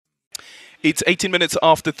It's 18 minutes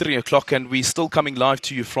after 3 o'clock, and we're still coming live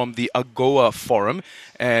to you from the AGOA Forum.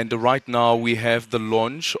 And right now, we have the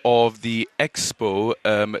launch of the Expo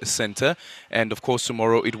Center. And of course,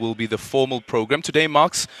 tomorrow it will be the formal program. Today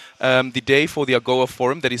marks the day for the AGOA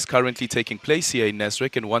Forum that is currently taking place here in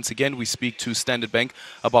Nasrec. And once again, we speak to Standard Bank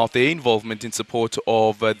about their involvement in support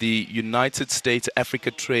of the United States Africa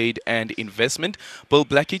Trade and Investment. Bill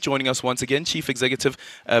Blackie joining us once again, Chief Executive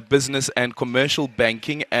Business and Commercial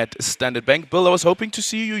Banking at Standard Bank. Bill, I was hoping to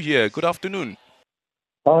see you here. Good afternoon.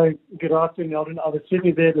 Hi, good afternoon, Alden. I was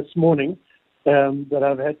sitting there this morning, but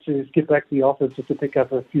I've had to skip back to the office just to pick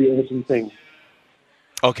up a few urgent things.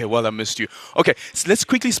 Okay, well, I missed you. Okay, so let's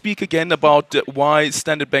quickly speak again about why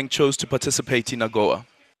Standard Bank chose to participate in AGOA.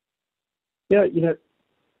 Yeah,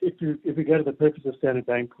 if we go to the purpose of Standard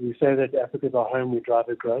Bank, we say that Africa is our home, we drive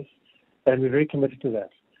our growth, and we're very committed to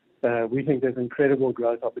that. We think there's incredible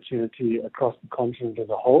growth opportunity across the continent as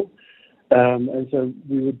a whole. And so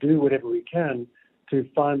we would do whatever we can to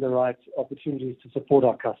find the right opportunities to support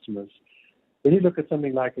our customers. When you look at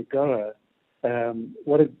something like AGOA,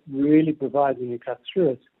 what it really provides when you cut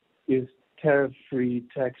through it is tariff-free,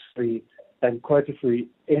 tax-free, and quota-free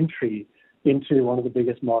entry into one of the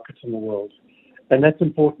biggest markets in the world. And that's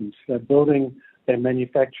important. Building a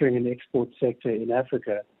manufacturing and export sector in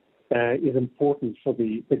Africa is important for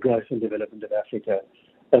the growth and development of Africa.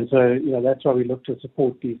 And so, that's why we look to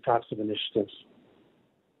support these types of initiatives.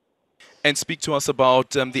 And speak to us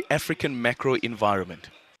about the African macro environment.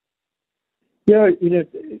 Yeah,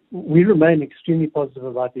 we remain extremely positive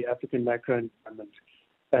about the African macro environment.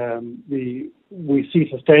 We see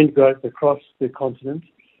sustained growth across the continent.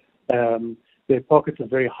 There are pockets of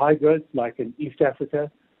very high growth, like in East Africa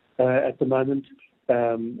at the moment,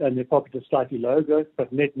 and there are pockets of slightly lower growth,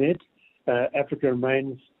 but net, Africa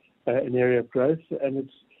remains an area of growth, and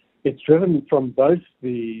it's driven from both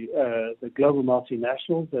the global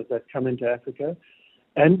multinationals that come into Africa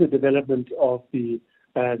and the development of the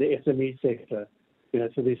SME sector,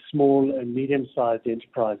 so these small and medium-sized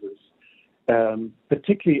enterprises.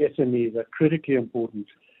 Particularly SMEs are critically important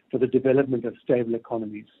for the development of stable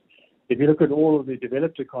economies. If you look at all of the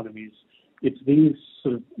developed economies, it's these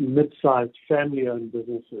sort of mid-sized family-owned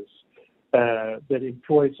businesses that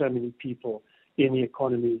employ so many people in the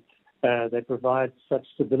economy, that provide such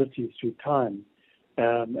stability through time.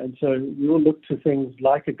 And so we will look to things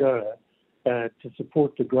like AGOA to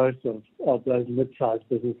support the growth of those mid-sized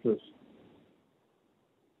businesses.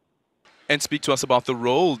 And speak to us about the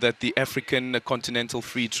role that the African Continental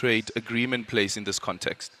Free Trade Agreement plays in this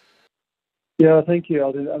context. Yeah, thank you,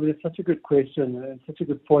 Alden. I mean, it's such a good question and such a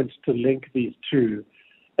good point to link these two.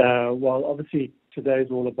 While obviously today is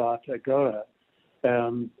all about AGOA,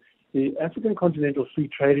 the African Continental Free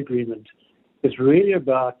Trade Agreement is really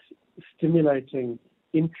about stimulating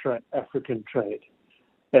intra-African trade.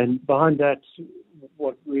 And behind that,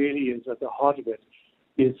 what really is at the heart of it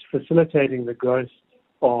is facilitating the growth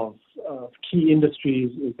of key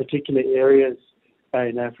industries in particular areas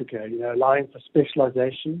in Africa, allowing for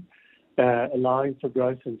specialization, allowing for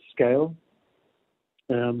growth and scale.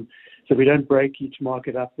 So we don't break each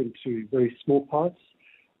market up into very small parts.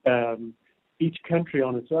 Each country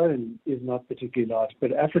on its own is not particularly large,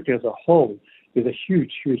 but Africa as a whole is a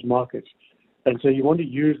huge, huge market. And so you want to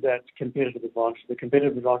use that competitive advantage, the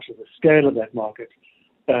competitive advantage of the scale of that market,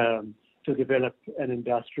 to develop an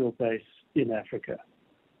industrial base in Africa.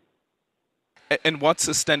 And what's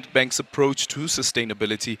the Standard Bank's approach to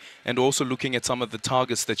sustainability and also looking at some of the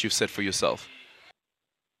targets that you've set for yourself?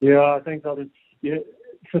 Yeah, thanks, Alden.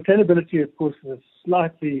 Sustainability, of course, is a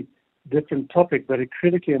slightly different topic, but a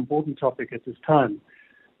critically important topic at this time.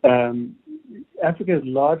 Africa has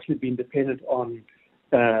largely been dependent on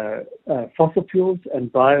fossil fuels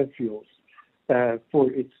and biofuels for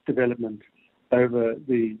its development over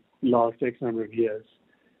the last X number of years.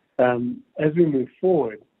 As we move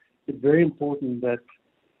forward, it's very important that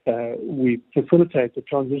we facilitate the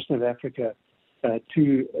transition of Africa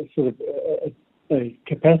to a sort of a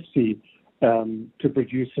capacity to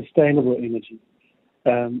produce sustainable energy.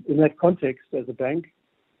 In that context, as a bank,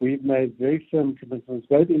 we've made very firm commitments,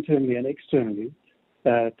 both internally and externally,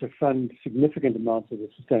 to fund significant amounts of the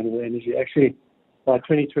sustainable energy. Actually, by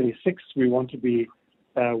 2026, we want to be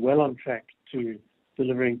well on track to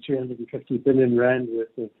delivering 250 billion rand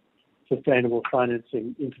worth of sustainable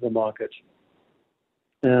financing into the market.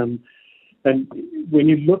 And when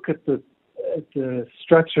you look at the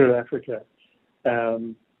structure of Africa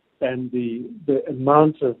and the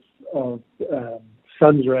amount of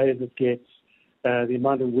sun's rays it gets, the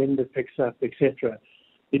amount of wind it picks up, etc.,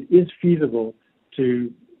 it is feasible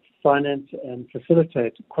to finance and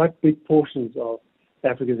facilitate quite big portions of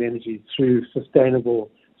Africa's energy through sustainable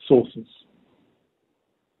sources.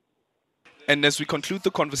 And as we conclude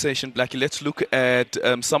the conversation, Blackie, let's look at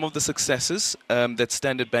some of the successes that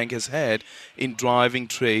Standard Bank has had in driving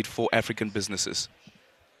trade for African businesses.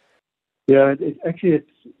 Yeah, it's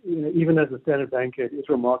even as a Standard Bank, it is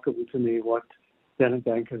remarkable to me what Standard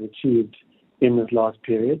Bank has achieved in this last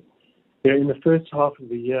period. In the first half of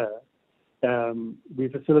the year, we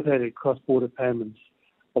facilitated cross-border payments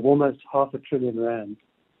of almost R500 billion.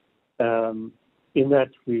 In that,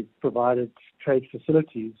 we've provided trade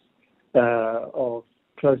facilities of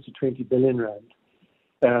close to 20 billion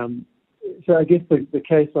rand. So I guess the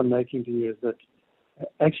case I'm making to you is that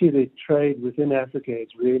actually the trade within Africa is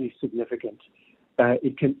really significant.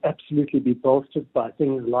 It can absolutely be bolstered by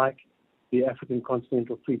things like the African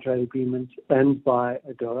Continental Free Trade Agreement and by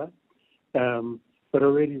AGOA. But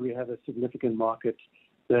already we have a significant market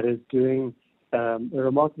that is doing a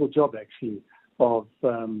remarkable job, actually, of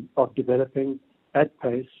developing at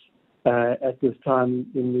pace at this time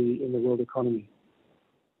in the world economy.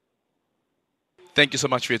 Thank you so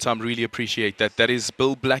much for your time. Really appreciate that. That is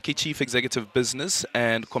Bill Blackie, Chief Executive Business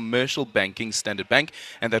and Commercial Banking, Standard Bank.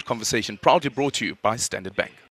 And that conversation proudly brought to you by Standard Bank.